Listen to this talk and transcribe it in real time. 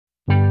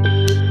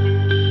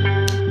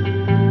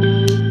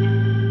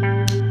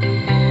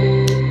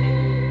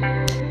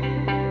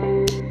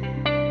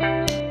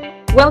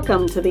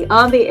Welcome to the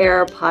On the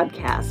Air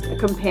podcast, a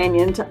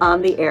companion to On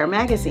the Air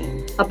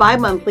magazine, a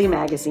bi-monthly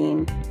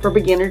magazine for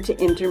beginner to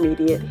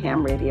intermediate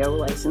ham radio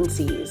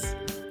licensees.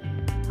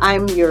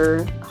 I'm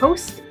your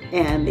host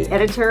and the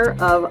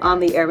editor of On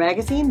the Air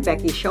magazine,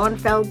 Becky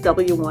Schoenfeld,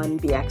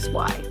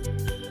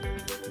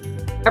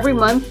 W1BXY. Every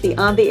month, the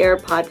On the Air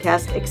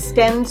podcast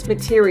extends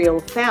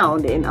material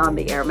found in On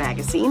the Air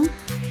magazine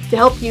to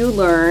help you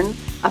learn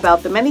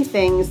about the many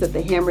things that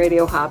the ham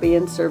radio hobby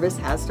and service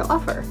has to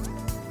offer.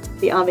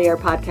 The On the Air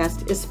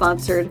podcast is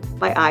sponsored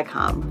by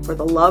ICOM for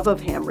the love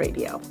of ham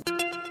radio.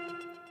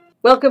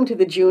 Welcome to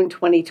the June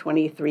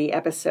 2023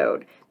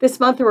 episode. This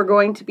month we're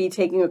going to be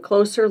taking a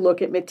closer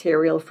look at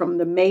material from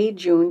the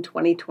May-June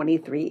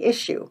 2023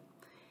 issue.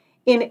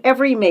 In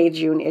every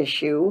May-June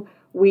issue,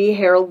 we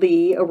herald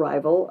the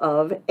arrival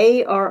of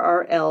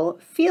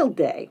ARRL Field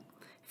Day.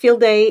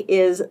 Field Day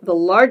is the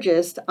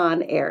largest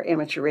on-air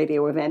amateur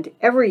radio event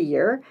every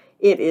year.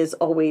 It is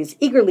always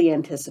eagerly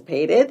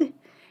anticipated.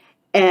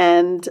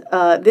 And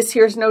this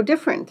year is no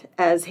different,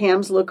 as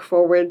hams look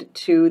forward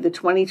to the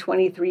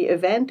 2023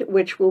 event,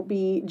 which will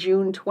be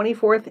June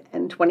 24th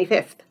and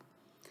 25th.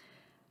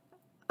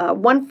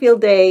 One field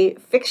day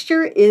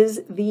fixture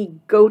is the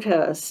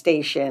GOTA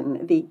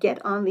station, the Get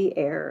on the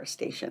Air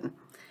station.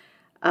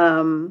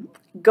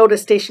 GOTA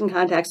station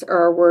contacts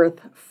are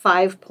worth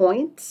 5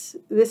 points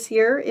this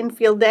year in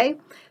field day,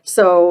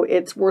 so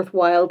it's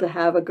worthwhile to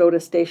have a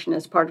GOTA station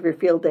as part of your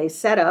field day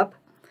setup.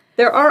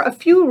 There are a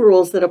few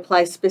rules that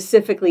apply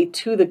specifically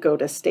to the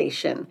GOTA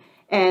station,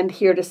 and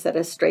here to set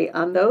us straight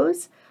on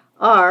those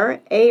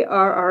are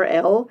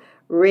ARRL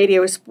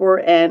Radio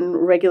Sport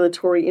and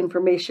Regulatory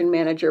Information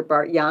Manager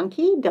Bart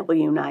Yankee,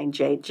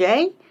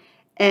 W9JJ,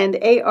 and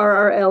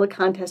ARRL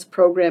Contest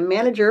Program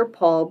Manager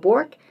Paul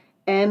Bork,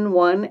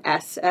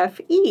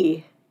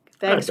 N1SFE.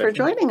 Thanks for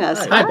joining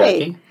us. Hi,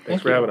 Becky.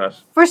 Thanks for having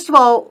us. First of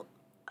all,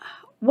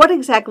 what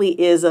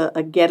exactly is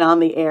a Get on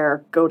the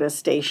Air GOTA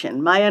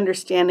station? My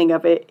understanding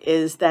of it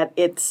is that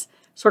it's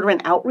sort of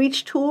an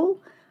outreach tool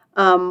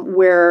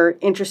where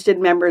interested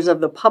members of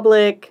the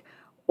public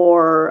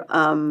or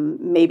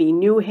maybe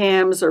new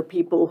hams or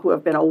people who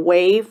have been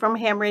away from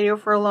ham radio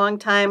for a long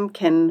time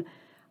can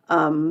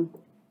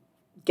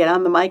get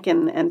on the mic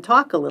and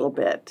talk a little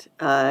bit.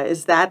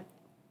 Is that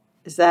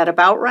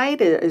about right?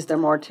 Is there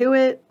more to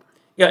it?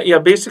 Yeah.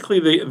 Basically,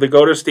 the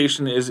GOTA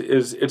station is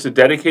it's a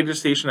dedicated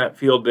station that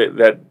field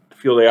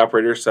day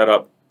operators set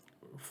up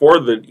for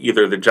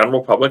either the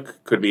general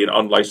public, could be an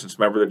unlicensed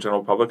member of the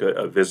general public,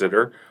 a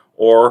visitor,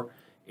 or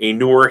a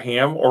newer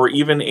ham, or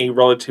even a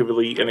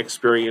relatively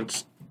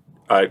inexperienced,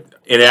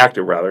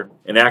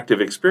 inactive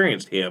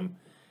experienced ham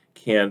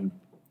can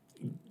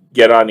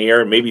get on the air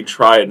and maybe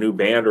try a new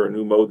band or a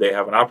new mode they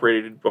haven't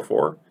operated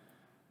before.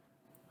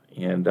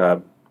 And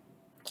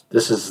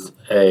this is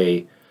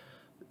a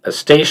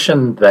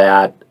station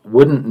that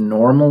wouldn't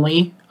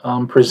normally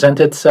present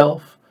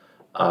itself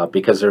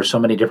because there are so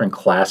many different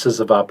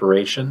classes of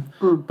operation,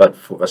 but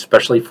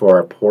especially for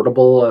our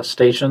portable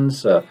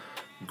stations,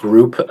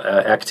 group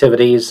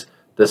activities,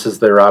 this is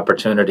their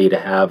opportunity to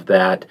have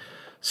that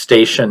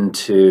station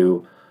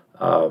to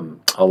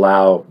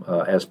allow,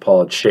 as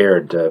Paul had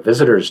shared,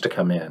 visitors to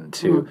come in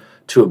to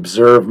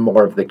observe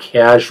more of the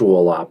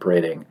casual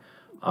operating.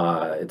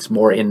 It's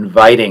more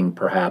inviting,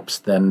 perhaps,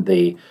 than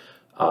the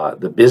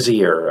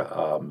busier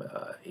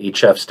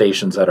HF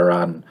stations that are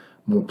on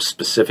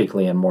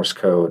specifically in Morse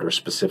code or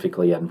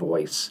specifically in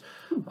voice.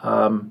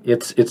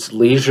 It's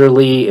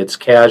leisurely, it's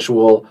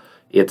casual,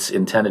 it's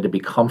intended to be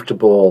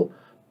comfortable,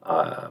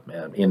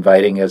 and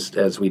inviting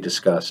as we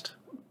discussed.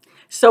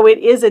 So it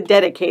is a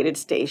dedicated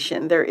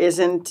station. There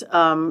isn't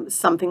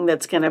something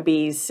that's going to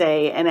be,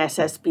 say, an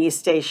SSB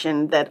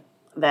station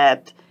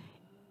that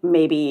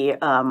maybe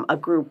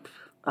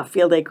a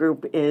field day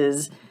group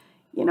is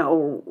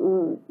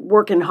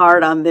working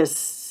hard on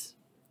this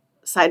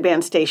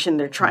sideband station.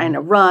 They're trying to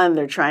run,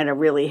 they're trying to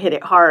really hit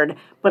it hard,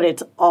 but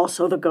it's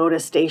also the GOTA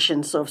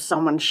station. So if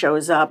someone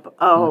shows up,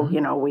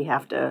 we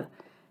have to.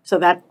 So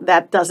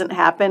that doesn't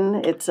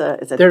happen. It's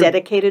a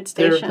dedicated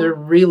station. They're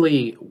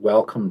really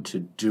welcome to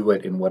do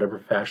it in whatever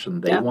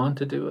fashion they want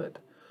to do it.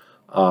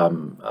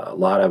 A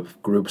lot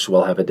of groups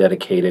will have a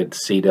dedicated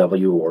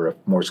CW or a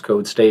Morse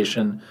code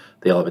station.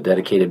 They'll have a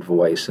dedicated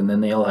voice, and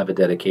then they'll have a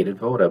dedicated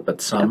VOTA.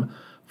 But some,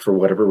 for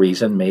whatever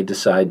reason, may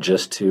decide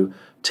just to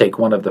take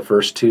one of the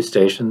first two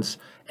stations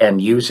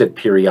and use it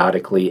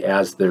periodically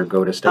as their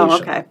GOTA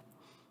station.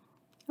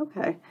 Oh,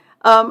 okay.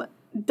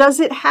 Does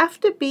it have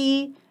to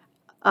be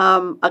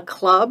a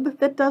club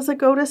that does a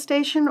GOTA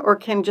station, or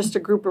can just a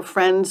group of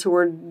friends who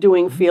are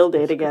doing field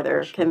day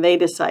together, can they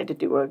decide to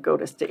do a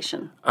GOTA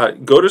station?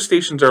 GOTA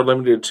stations are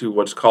limited to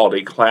what's called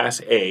a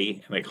Class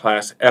A, and a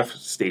Class F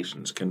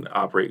stations can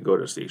operate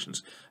GOTA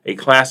stations. A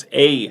Class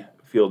A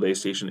field day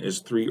station is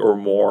 3 or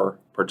more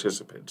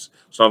participants.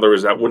 So in other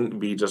words, that wouldn't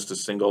be just a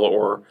single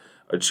or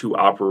a two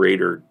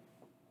operator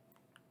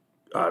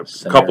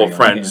couple of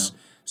friends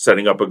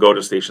setting up a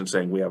GOTA station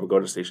saying we have a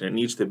GOTA station. It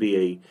needs to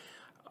be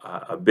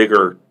a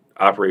bigger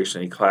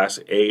operation, a Class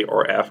A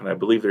or F, and I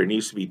believe there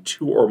needs to be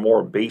 2 or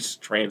more base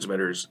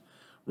transmitters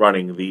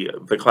running.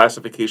 The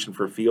classification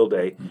for field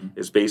day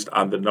is based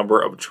on the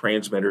number of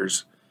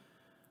transmitters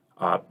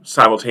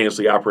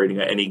simultaneously operating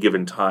at any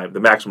given time, the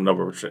maximum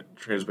number of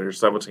transmitters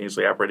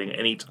simultaneously operating at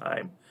any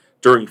time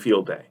during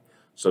field day.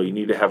 So you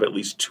need to have at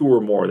least 2 or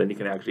more, then you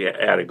can actually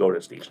add a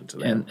GOTA station to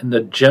that. And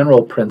the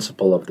general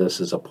principle of this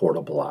is a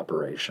portable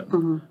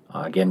operation.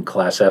 Again,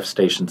 Class F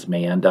stations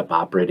may end up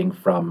operating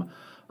from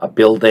a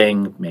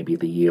building, maybe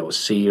the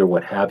EOC or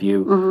what have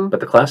you, but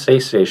the Class A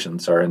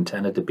stations are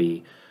intended to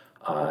be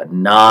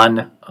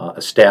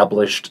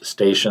non-established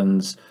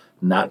stations,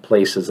 not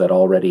places that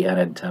already had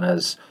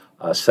antennas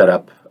set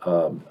up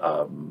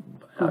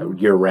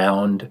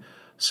year-round.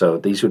 So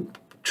these would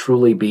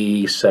truly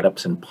be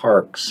setups in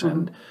parks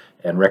and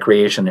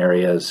recreation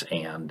areas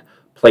and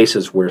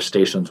places where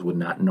stations would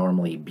not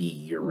normally be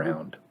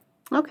year-round.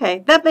 Okay,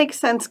 that makes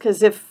sense,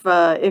 because if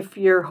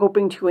you're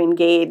hoping to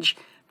engage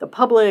the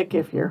public,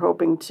 if you're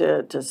hoping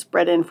to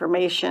spread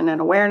information and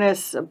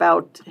awareness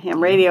about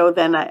ham radio,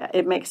 then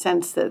it makes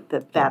sense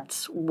that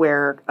that's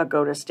where a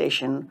GOTA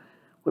station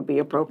would be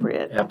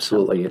appropriate.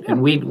 Absolutely. So,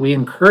 and we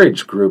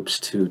encourage groups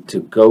to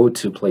go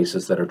to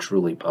places that are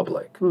truly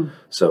public.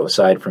 So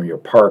aside from your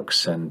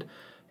parks and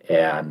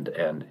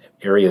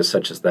areas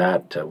such as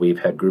that, we've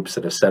had groups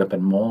that have set up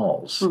in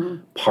malls,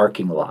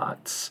 parking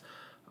lots,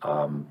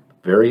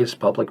 various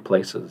public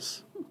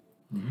places.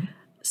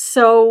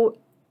 So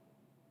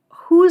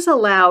who's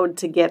allowed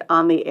to get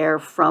on the air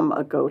from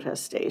a GOTA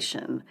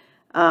station?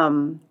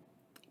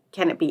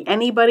 Can it be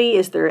anybody?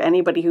 Is there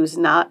anybody who's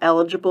not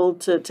eligible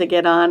to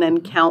get on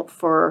and count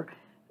for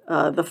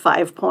the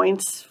 5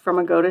 points from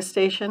a GOTA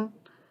station?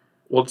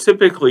 Well,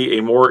 typically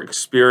a more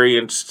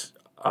experienced,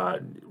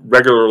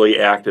 regularly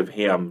active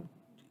ham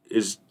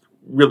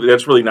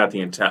that's really not the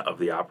intent of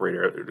the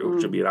operator.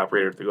 It should be an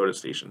operator at the GOTA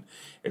station.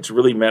 It's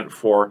really meant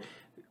for,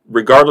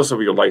 regardless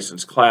of your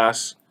license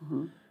class,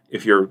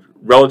 if you're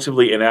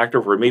relatively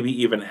inactive or maybe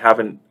even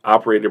haven't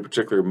operated a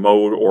particular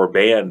mode or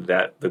band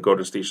that the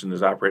GOTA station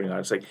is operating on,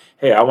 it's like,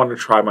 hey, I want to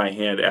try my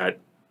hand at,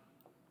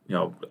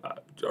 a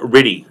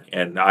RIDI,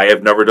 and I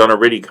have never done a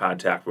RIDI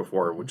contact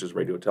before, which is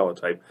radio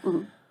teletype.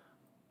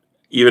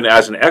 Even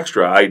as an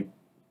extra, I,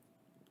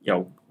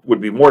 would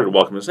be more than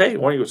welcome to say, hey,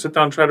 why don't you sit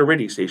down and try the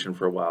RIDI station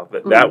for a while?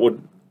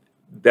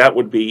 That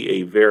would be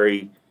a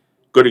very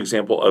good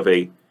example of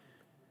a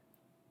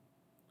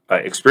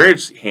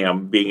experienced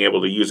ham being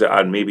able to use it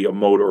on maybe a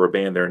mode or a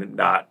band they're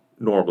not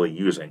normally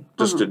using,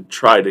 just to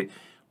try to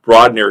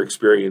broaden their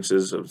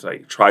experiences. Of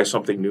like, try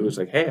something new. It's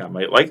like, hey, I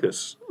might like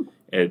this,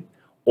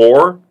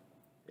 or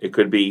it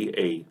could be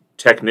a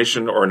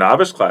technician or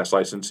novice class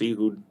licensee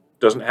who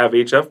doesn't have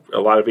a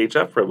lot of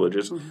HF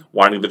privileges,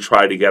 wanting to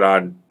try to get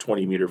on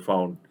 20-meter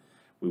phone.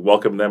 We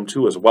welcome them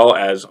too, as well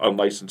as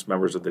unlicensed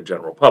members of the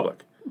general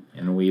public.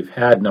 And we've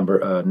had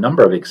a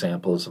number of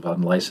examples of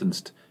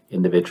unlicensed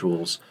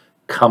individuals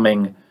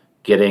coming,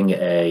 getting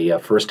a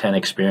first-hand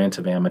experience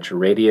of amateur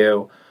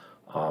radio.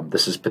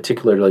 This is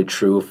particularly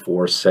true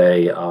for,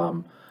 say,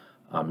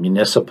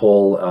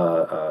 municipal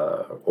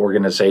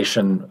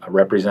organization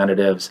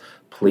representatives,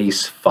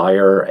 police,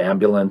 fire,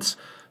 ambulance,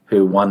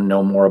 who want to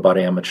know more about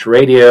amateur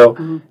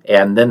radio,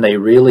 and then they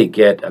really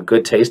get a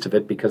good taste of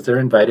it because they're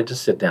invited to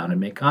sit down and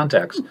make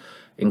contacts,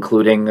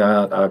 including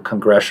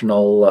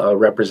congressional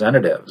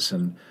representatives.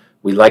 And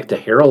we like to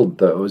herald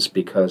those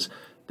because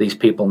these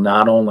people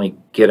not only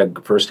get a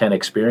first-hand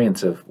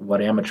experience of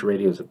what amateur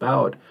radio is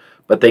about,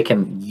 but they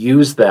can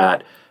use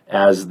that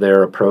as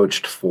they're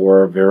approached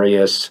for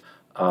various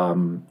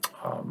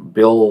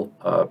bill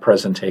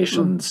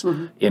presentations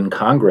in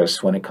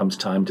Congress when it comes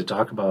time to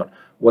talk about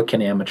what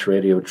can amateur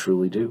radio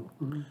truly do.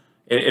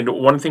 And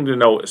one thing to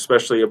know,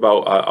 especially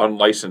about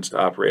unlicensed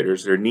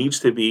operators, there needs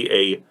to be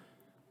a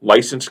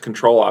licensed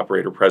control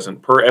operator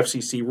present per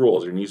FCC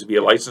rules. There needs to be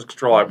a licensed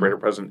control operator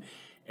present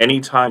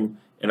anytime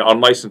an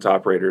unlicensed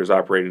operator is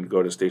operating to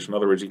go to a station. In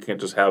other words, you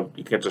can't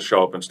just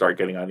show up and start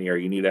getting on the air.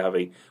 You need to have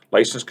a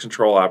licensed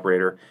control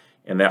operator,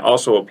 and that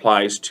also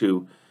applies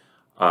to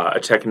a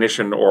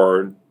technician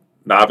or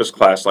novice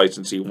class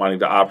licensee wanting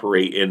to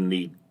operate in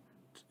the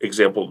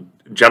example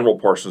general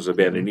portions of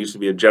the band. There needs to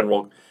be a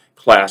general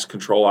class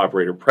control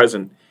operator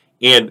present,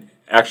 and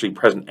actually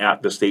present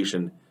at the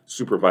station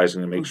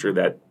supervising to make sure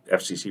that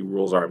FCC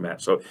rules are met.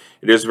 So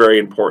it is very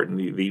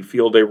important. The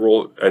field day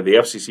rule, the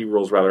FCC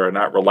rules rather, are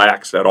not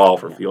relaxed at all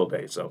for field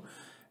day. So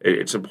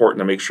it's important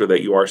to make sure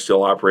that you are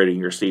still operating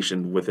your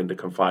station within the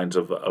confines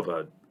of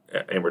a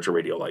amateur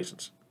radio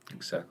license.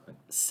 Exactly.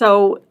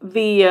 So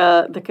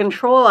the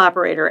control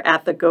operator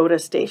at the GOTA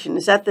station,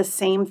 is that the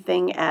same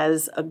thing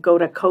as a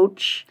GOTA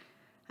coach?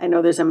 I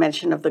know there's a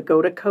mention of the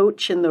GOTA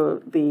coach in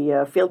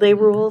the field day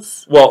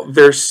rules. Well,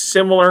 they're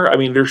similar. I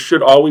mean, there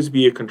should always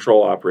be a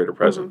control operator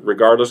present,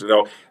 regardless.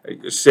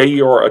 Say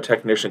you're a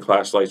technician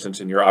class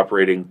license and you're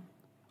operating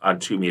on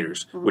 2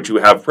 meters, which you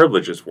have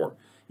privileges for.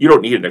 You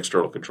don't need an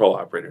external control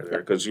operator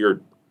there because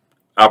you're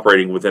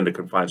operating within the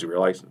confines of your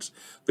license.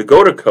 The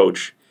GOTA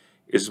coach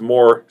is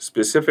more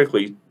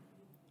specifically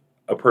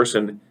a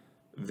person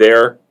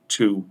there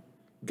to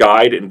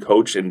guide and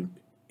coach and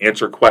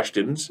answer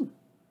questions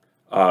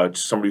to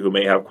somebody who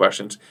may have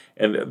questions.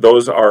 And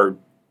those are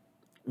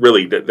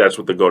really, that's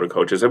what the GOTA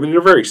coach is. I mean,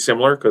 they're very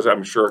similar because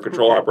I'm sure a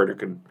control operator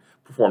can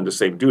perform the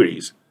same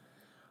duties.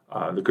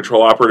 The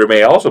control operator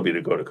may also be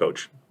the GOTA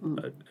coach.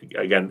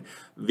 Again,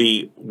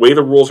 the way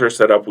the rules are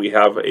set up, we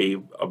have a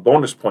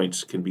bonus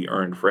points can be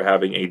earned for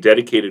having a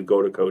dedicated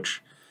GOTA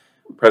coach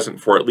present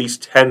for at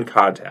least 10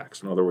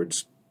 contacts. In other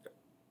words,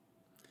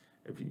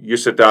 if you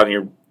sit down and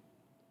you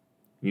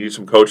need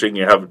some coaching,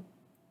 you have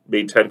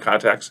made 10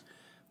 contacts,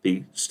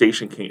 the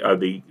station can,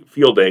 the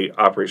field day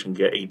operation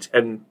get a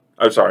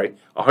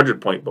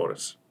 100-point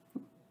bonus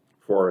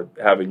for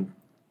having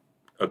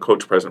a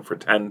coach present for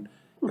 10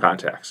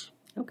 contacts.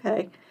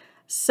 Okay.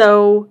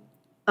 So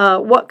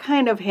what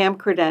kind of ham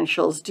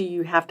credentials do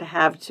you have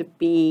to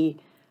be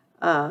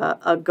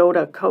a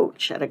GOTA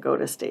coach at a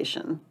GOTA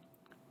station?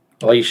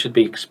 Well, you should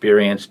be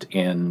experienced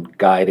in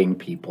guiding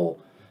people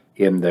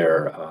in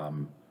their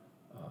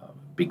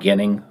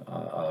beginning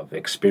of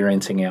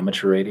experiencing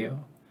amateur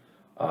radio.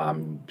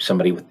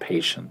 Somebody with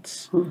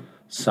patience.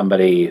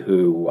 Somebody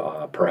who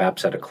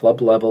perhaps at a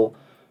club level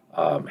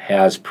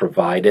has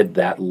provided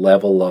that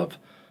level of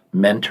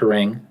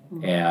mentoring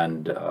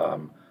and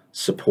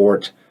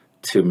support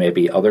to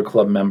maybe other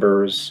club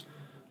members.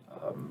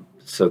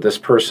 So this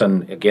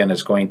person, again,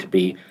 is going to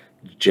be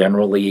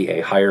generally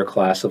a higher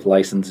class of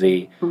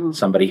licensee,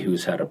 somebody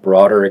who's had a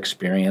broader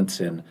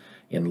experience in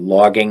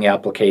logging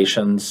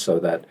applications so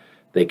that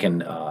they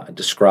can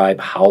describe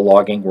how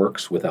logging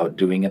works without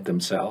doing it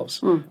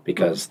themselves,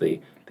 because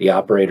the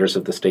operators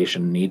of the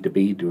station need to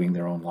be doing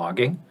their own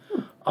logging,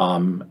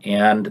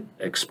 and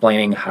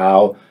explaining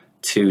how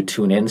to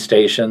tune in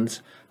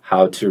stations,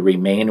 how to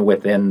remain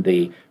within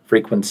the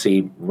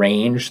frequency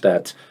range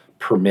that's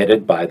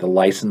permitted by the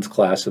license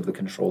class of the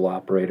control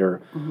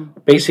operator,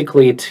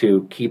 basically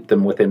to keep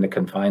them within the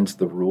confines of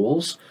the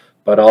rules,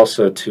 but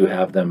also to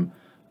have them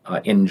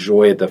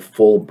enjoy the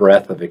full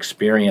breadth of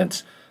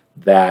experience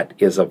that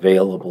is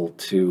available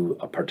to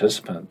a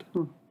participant.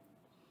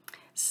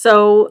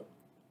 So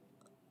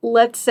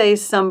let's say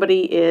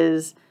somebody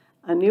is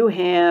a new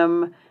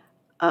ham,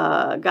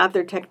 got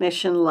their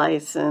technician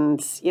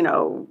license,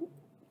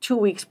 2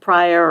 weeks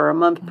prior or a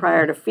month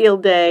prior to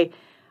field day,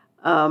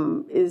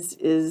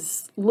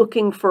 is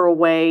looking for a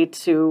way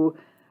to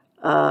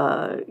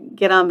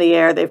get on the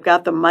air. They've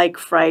got the mic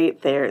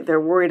fright.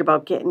 They're worried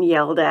about getting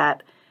yelled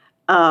at.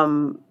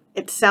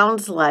 It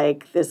sounds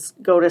like this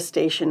GOTA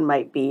station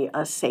might be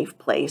a safe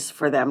place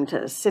for them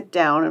to sit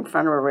down in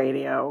front of a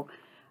radio.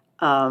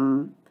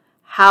 How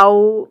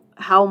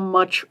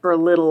much or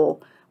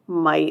little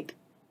might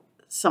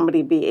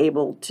somebody be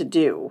able to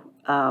do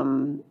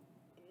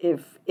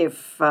if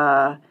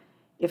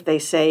they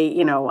say,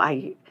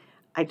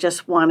 I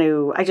just want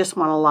to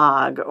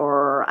log,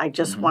 or I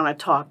just want to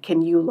talk.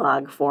 Can you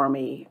log for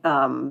me?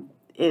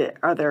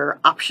 Are there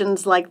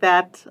options like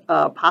that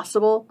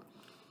possible?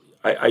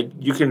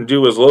 You can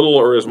do as little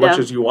or as much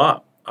as you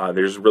want.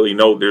 There's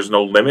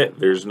no limit.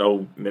 There's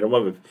no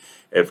minimum.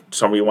 If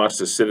somebody wants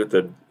to sit at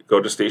the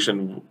GOTA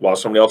station while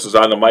somebody else is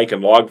on the mic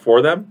and log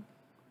for them,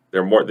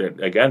 they're more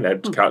than, again,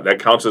 that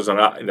counts as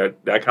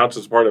that counts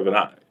as part of an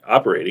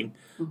operating.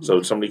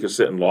 So somebody can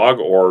sit and log,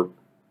 or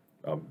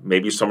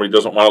maybe somebody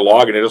doesn't want to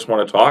log and they just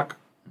want to talk,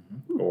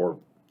 or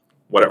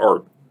whatever,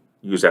 or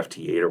use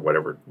FT8 or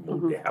whatever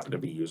mode they happen to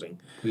be using.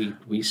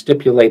 We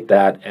stipulate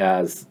that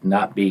as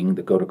not being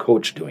the GOTA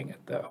coach doing it,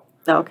 though.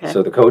 Okay.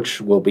 So the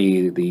coach will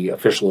be the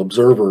official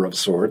observer of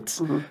sorts,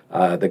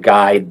 the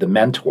guide, the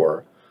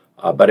mentor.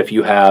 But if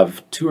you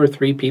have 2 or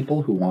 3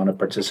 people who want to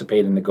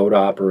participate in the GOTA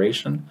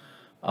operation,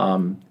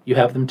 you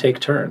have them take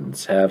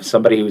turns. Have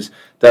somebody who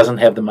doesn't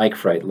have the mic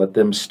fright, let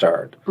them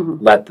start.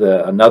 Let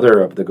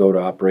another of the GOTA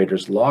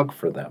operators log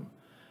for them.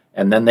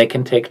 And then they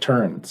can take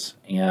turns,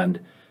 and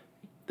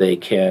they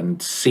can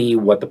see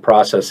what the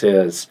process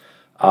is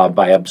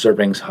by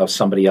observing how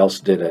somebody else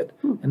did it,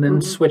 and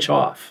then switch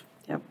off.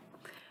 Yep.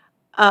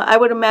 I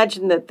would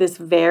imagine that this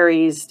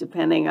varies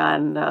depending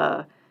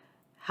on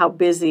how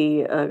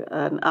busy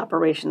an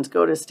operations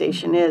GOTA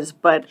station is,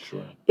 but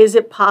is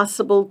it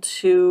possible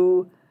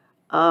to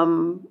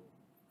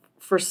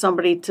for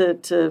somebody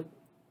to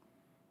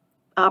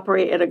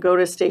operate at a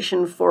GOTA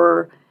station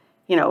for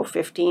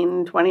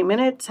 15, 20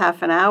 minutes,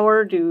 half an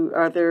hour?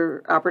 Are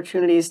there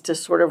opportunities to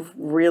sort of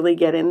really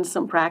get in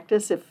some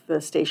practice if the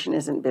station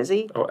isn't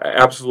busy? Oh,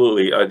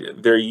 absolutely.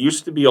 There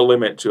used to be a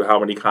limit to how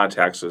many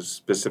contacts a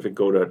specific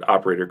GOTA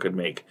operator could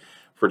make.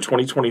 For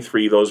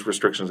 2023, those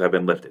restrictions have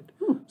been lifted.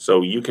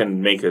 So you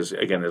can make as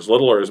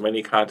little or as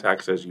many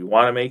contacts as you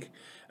want to make.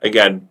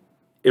 Again,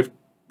 if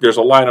there's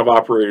a line of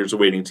operators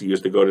waiting to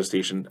use the GOTA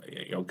station,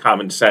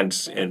 common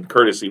sense and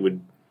courtesy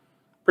would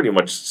pretty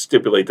much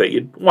stipulate that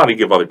you'd want to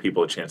give other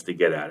people a chance to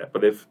get at it.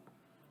 But if,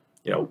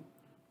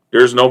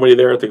 there's nobody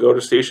there at the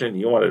GOTA station and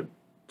you want to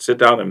sit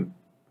down and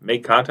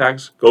make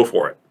contacts, go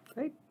for it.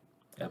 Great.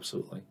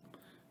 Absolutely.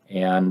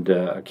 And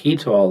a key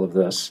to all of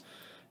this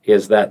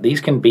is that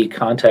these can be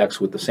contacts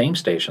with the same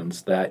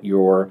stations that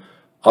your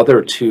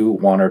other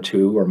one or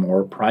two or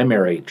more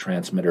primary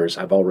transmitters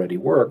have already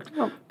worked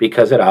Oh.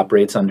 because it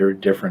operates under a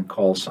different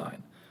call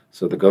sign.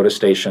 So the GOTA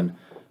station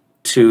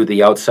to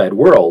the outside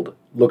world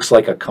looks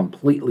like a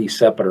completely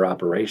separate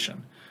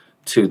operation.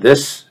 To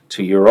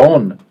your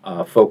own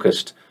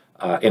focused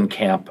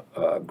in-camp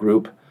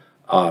group,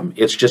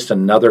 it's just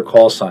another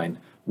call sign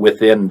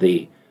within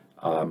the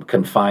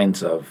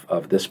confines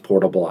of this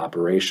portable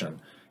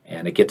operation.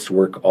 And it gets to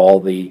work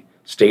all the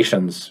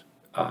stations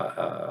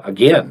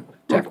again,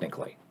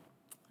 technically.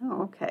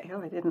 Oh, okay.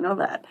 Oh, I didn't know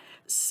that.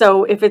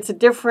 So if it's a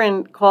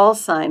different call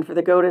sign for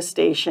the GOTA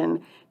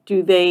station,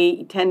 do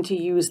they tend to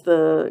use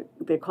the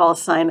call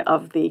sign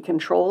of the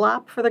control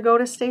op for the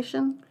GOTA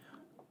station?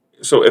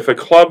 So if a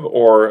club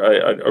or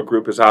a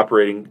group is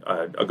operating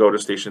a GOTA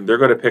station, they're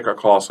going to pick a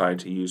call sign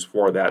to use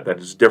for that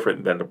is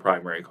different than the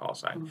primary call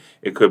sign.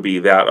 It could be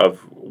that of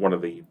one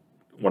of the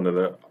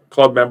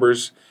club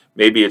members.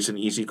 Maybe it's an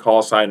easy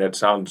call sign that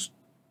sounds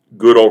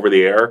good over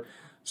the air,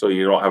 so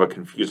you don't have a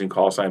confusing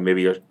call sign,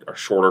 maybe a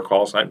shorter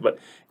call sign. But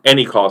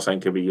any call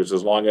sign can be used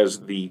as long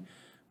as the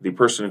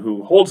person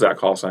who holds that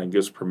call sign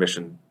gives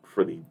permission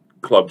for the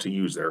club to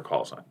use their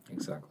call sign.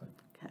 Exactly.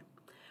 Okay.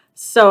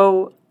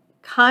 So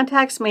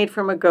contacts made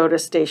from a GOTA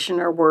station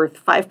are worth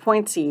 5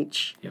 points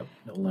each. Yep,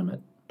 no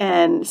limit.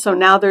 And so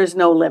now there's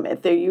no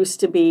limit. There used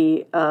to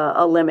be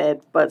a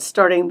limit, but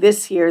starting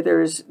this year,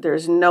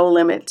 there's no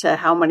limit to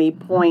how many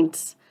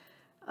points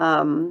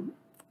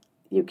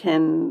you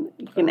can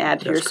add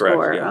to your That's correct,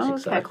 score. yes, Oh, okay.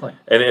 Exactly.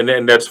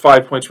 And that's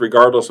 5 points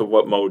regardless of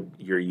what mode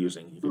you're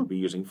using. You can be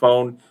using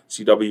phone,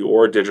 CW,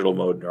 or digital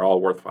mode, and they're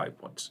all worth 5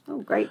 points. Oh,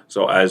 great.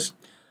 So as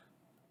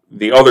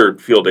the other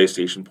field day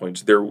station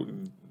points,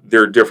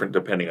 they're different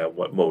depending on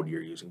what mode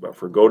you're using. But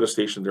for GOTA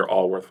station, they're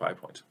all worth 5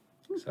 points.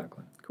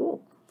 Exactly.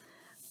 Cool.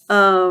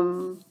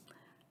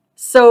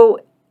 So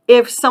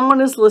if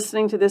someone is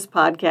listening to this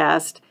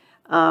podcast,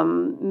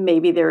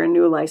 maybe they're a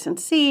new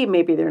licensee,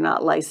 maybe they're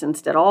not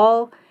licensed at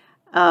all,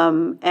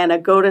 and a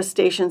GOTA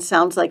station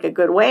sounds like a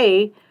good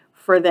way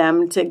for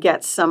them to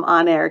get some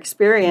on-air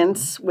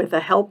experience with a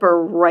helper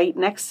right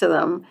next to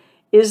them.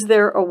 Is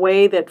there a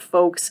way that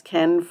folks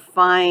can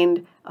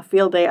find a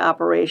field day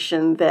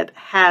operation that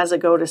has a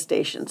GOTA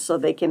station so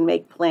they can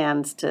make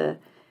plans to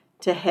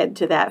head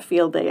to that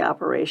field day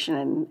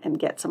operation and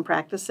get some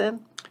practice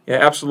in? Yeah,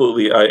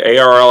 absolutely.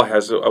 ARRL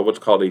has what's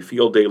called a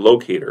field day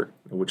locator,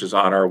 which is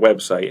on our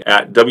website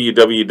at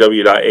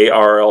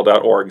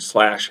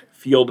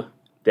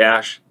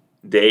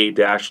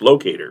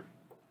www.arrl.org/field-day-locator.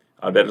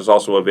 That is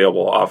also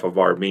available off of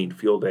our main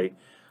field day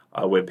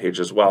webpage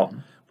as well.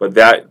 But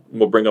that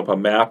will bring up a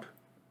map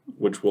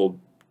which will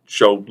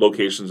show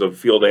locations of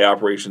field day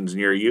operations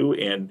near you,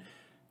 and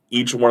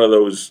each one of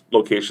those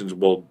locations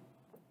will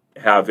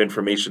have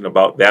information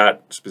about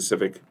that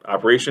specific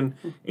operation,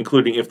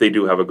 including if they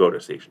do have a GOTA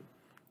station.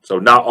 So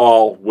not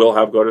all will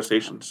have GOTA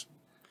stations.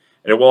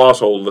 And it will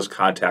also list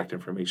contact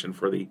information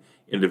for the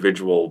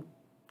individual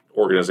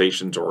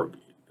organizations or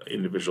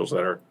individuals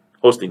that are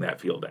hosting that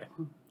field day.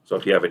 So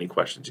if you have any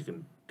questions, you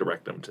can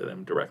direct them to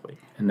them directly.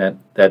 And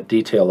that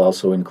detail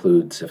also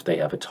includes if they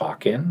have a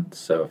talk-in.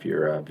 So if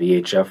you're a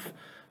VHF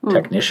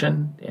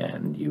technician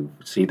and you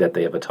see that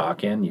they have a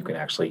talk-in, you can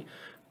actually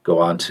go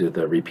on to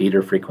the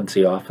repeater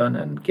frequency often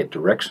and get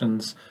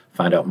directions,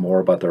 find out more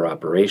about their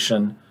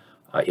operation.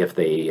 If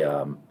they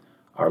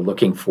are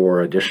looking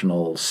for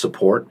additional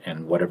support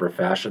in whatever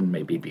fashion,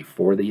 maybe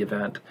before the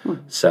event,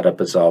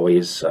 setup is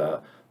always,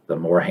 the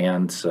more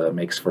hands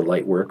makes for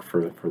light work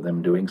for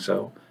them doing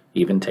so,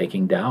 even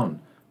taking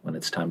down when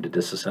it's time to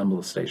disassemble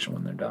the station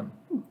when they're done.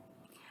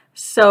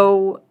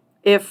 So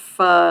if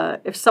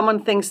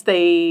someone thinks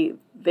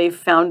they've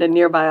found a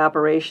nearby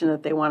operation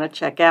that they want to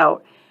check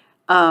out,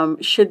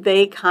 should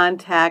they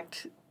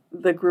contact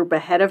the group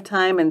ahead of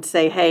time and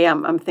say, hey,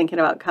 I'm thinking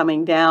about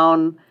coming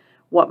down,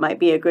 what might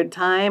be a good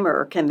time,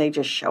 or can they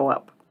just show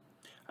up?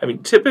 I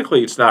mean,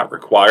 typically it's not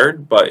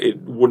required, but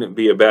it wouldn't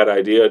be a bad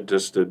idea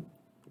just to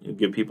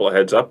give people a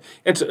heads up.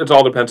 It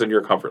all depends on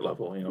your comfort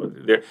level.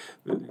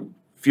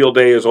 Field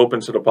day is open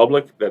to the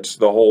public. That's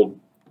the whole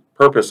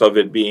purpose of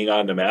it being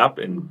on the map,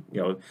 and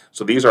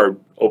so these are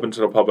open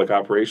to the public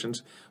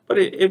operations. But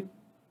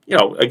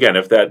again,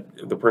 if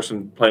the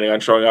person planning on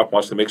showing up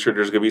wants to make sure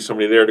there's going to be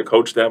somebody there to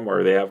coach them,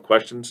 or they have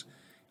questions,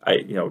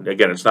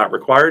 again, it's not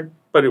required,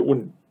 but it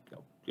wouldn't.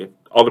 It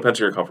all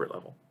depends on your comfort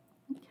level.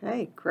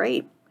 Okay,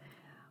 great.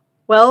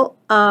 Well,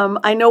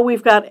 I know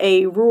we've got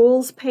a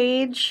rules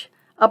page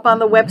up on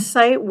the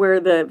website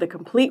where the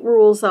complete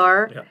rules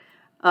are. Yeah.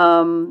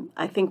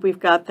 I think we've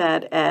got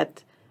that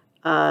at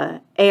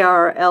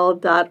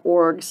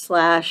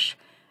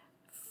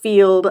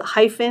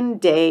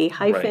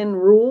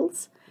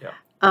arrl.org/field-day-rules. Yeah.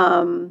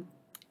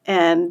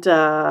 And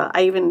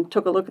I even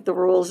took a look at the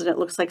rules, and it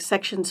looks like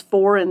sections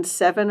 4 and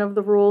 7 of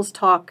the rules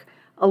talk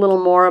a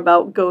little more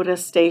about GOTA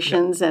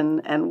stations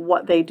and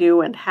what they do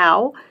and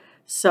how.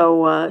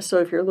 So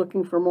if you're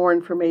looking for more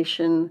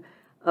information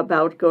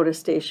about GOTA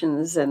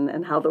stations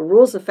and how the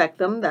rules affect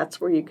them,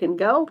 that's where you can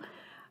go.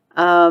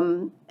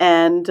 And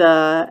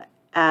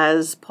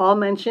as Paul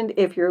mentioned,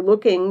 if you're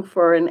looking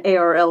for an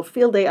ARRL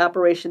field day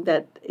operation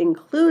that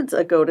includes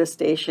a GOTA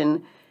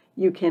station,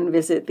 you can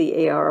visit the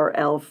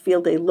ARRL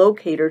Field Day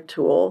Locator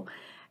tool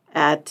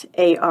at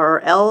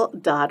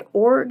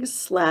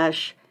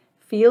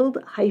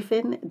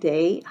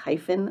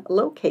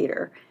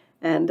arrl.org/field-day-locator.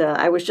 And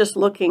I was just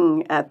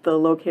looking at the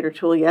locator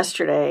tool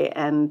yesterday,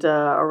 and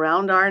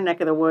around our neck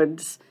of the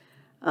woods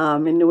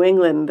in New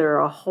England, there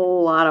are a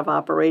whole lot of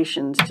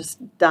operations just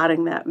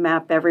dotting that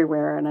map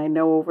everywhere. And I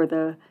know over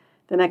the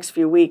next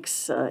few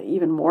weeks,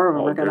 even more of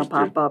them are going to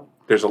pop up.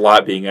 There's a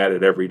lot being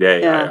added every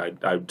day. Yeah.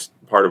 I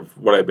part of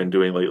what I've been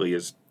doing lately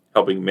is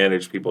helping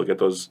manage people get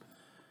those,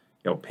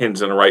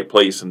 pins in the right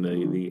place and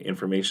the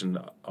information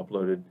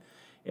uploaded.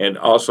 And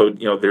also,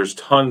 there's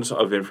tons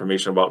of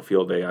information about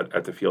Field Day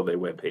at the Field Day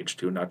webpage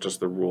too, not just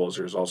the rules.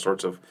 There's all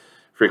sorts of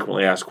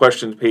frequently asked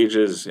questions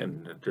pages,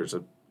 and there's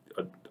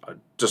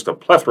just a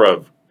plethora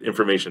of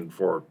information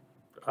for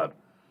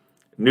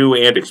new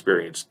and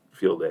experienced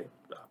Field Day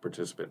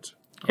participants.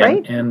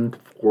 Great. And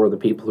for the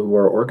people who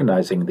are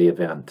organizing the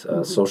event,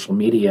 social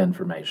media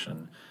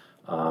information,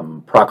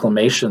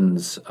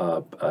 proclamations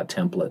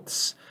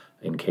templates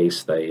in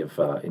case they've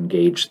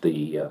engaged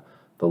the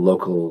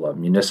local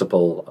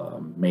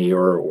municipal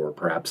mayor or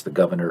perhaps the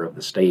governor of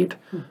the state,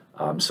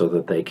 so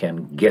that they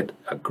can get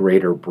a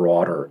greater,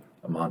 broader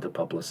amount of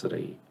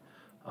publicity.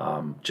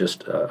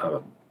 Just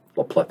a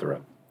plethora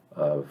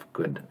of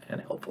good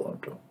and helpful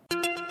info.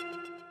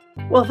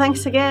 Well,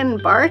 thanks again,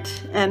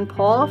 Bart and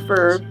Paul,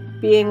 for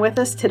being with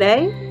us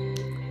today.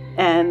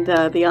 And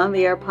the On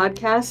the Air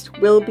podcast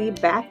will be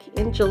back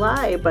in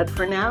July, but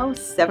for now,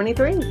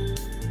 73.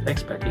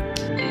 Thanks,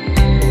 Becky.